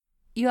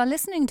You are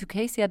listening to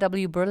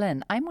KCRW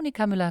Berlin. I'm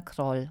Monika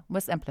Müller-Kroll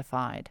with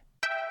Amplified.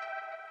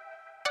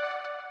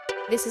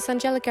 This is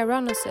Angelica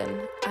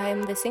Rannason.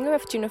 I'm the singer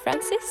of Juno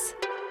Francis.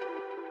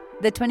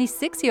 The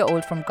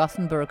 26-year-old from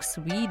Gothenburg,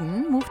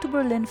 Sweden, moved to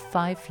Berlin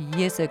 5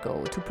 years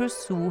ago to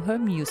pursue her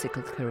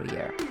musical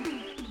career.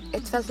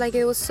 It felt like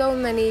there was so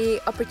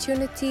many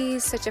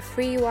opportunities, such a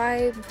free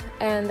vibe,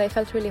 and I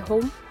felt really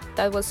home.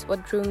 That was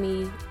what drew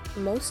me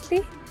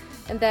mostly.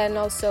 And then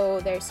also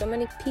there's so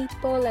many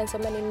people and so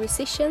many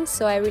musicians,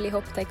 so I really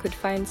hoped I could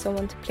find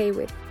someone to play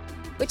with,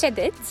 which I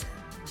did.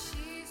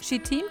 She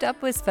teamed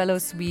up with fellow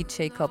Swede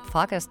Jacob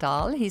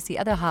Fagerstall. He's the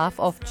other half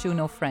of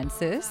Juno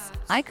Francis.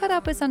 I caught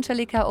up with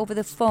Angelica over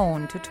the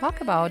phone to talk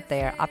about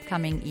their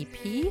upcoming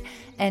EP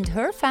and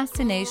her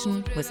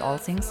fascination with all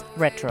things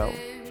retro.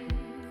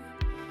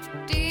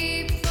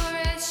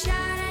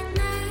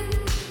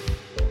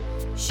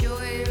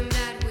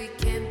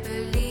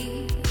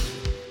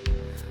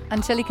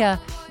 Angelica,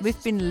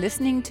 we've been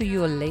listening to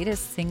your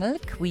latest single,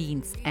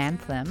 Queen's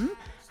Anthem.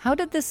 How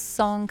did this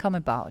song come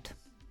about?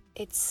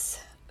 It's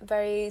a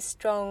very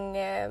strong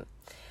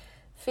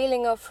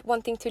feeling of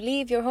wanting to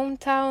leave your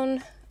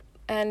hometown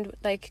and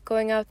like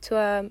going out to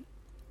an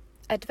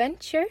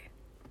adventure,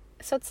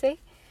 so to say.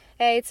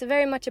 It's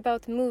very much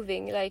about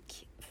moving, like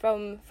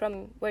from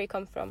where you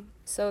come from.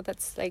 So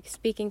that's like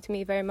speaking to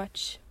me very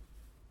much.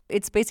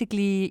 It's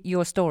basically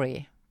your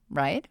story,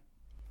 right?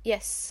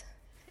 Yes.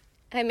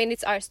 I mean,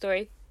 it's our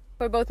story.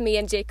 For both me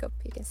and Jacob,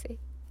 you can say.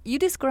 You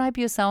describe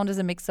your sound as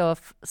a mix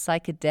of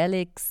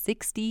psychedelic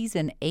 60s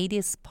and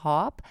 80s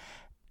pop,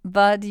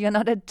 but you're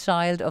not a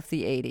child of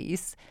the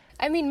 80s.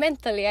 I mean,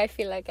 mentally, I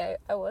feel like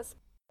I was.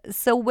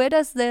 So where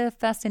does the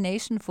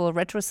fascination for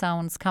retro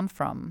sounds come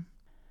from?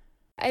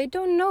 I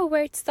don't know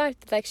where it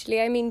started,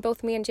 actually. I mean,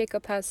 both me and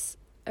Jacob has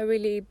a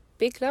really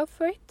big love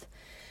for it.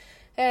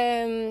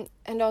 And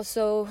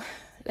also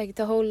like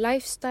the whole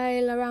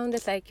lifestyle around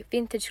it, like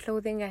vintage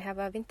clothing. I have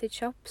a vintage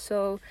shop,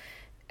 so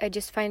I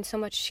just find so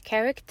much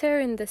character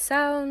in the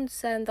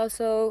sounds, and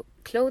also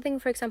clothing,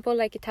 for example,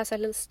 like it has a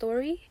little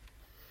story.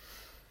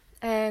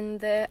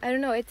 And I don't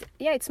know,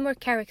 it's more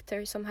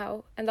character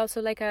somehow, and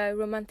also like a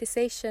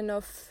romanticization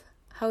of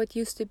how it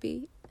used to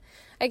be.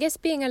 I guess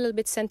being a little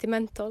bit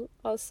sentimental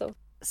also.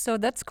 So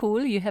that's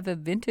cool. You have a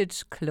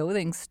vintage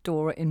clothing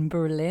store in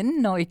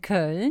Berlin,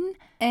 Neukölln,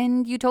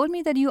 and you told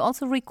me that you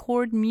also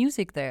record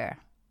music there.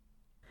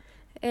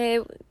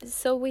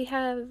 So we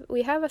have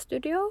a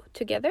studio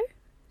together.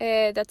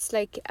 That's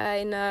like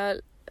in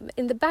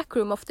the back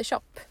room of the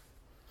shop.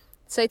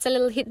 So it's a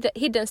little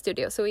hidden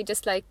studio. So we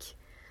just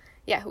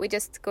we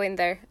just go in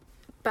there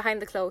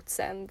behind the clothes,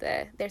 and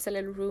there's a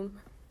little room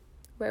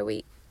where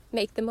we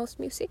make the most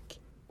music.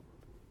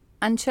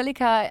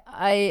 Angelica,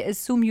 I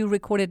assume you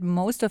recorded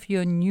most of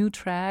your new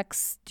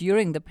tracks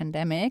during the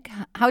pandemic.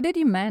 How did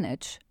you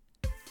manage?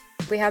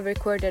 We have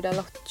recorded a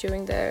lot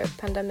during the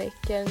pandemic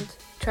and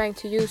trying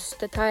to use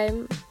the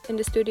time in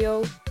the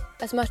studio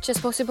as much as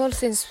possible,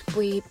 since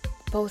we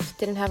both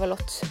didn't have a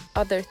lot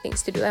other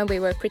things to do and we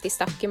were pretty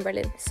stuck in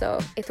Berlin. So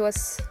it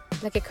was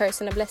like a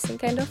curse and a blessing,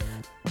 kind of.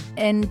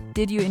 And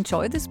did you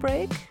enjoy this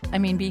break? I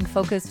mean, being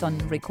focused on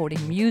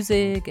recording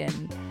music,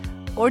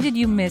 or did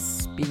you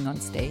miss being on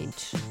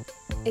stage?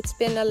 It's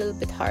been a little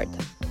bit hard.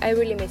 I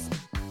really miss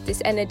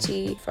this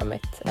energy from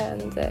it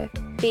and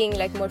being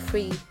like more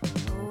free.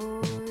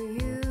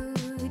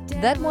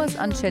 That was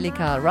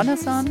Angelica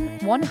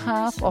Rannason, one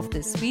half of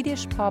the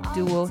Swedish pop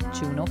duo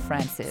Juno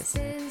Francis.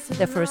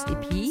 Their first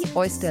EP,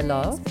 Oyster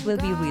Love, will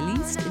be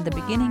released in the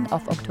beginning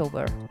of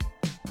October.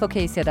 For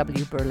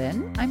KCRW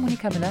Berlin, I'm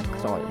Monika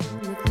Müller-Kroll.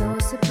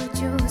 Closer,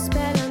 put your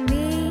spell on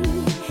me.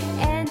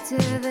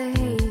 Enter the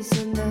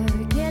haze in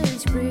the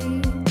village breeze.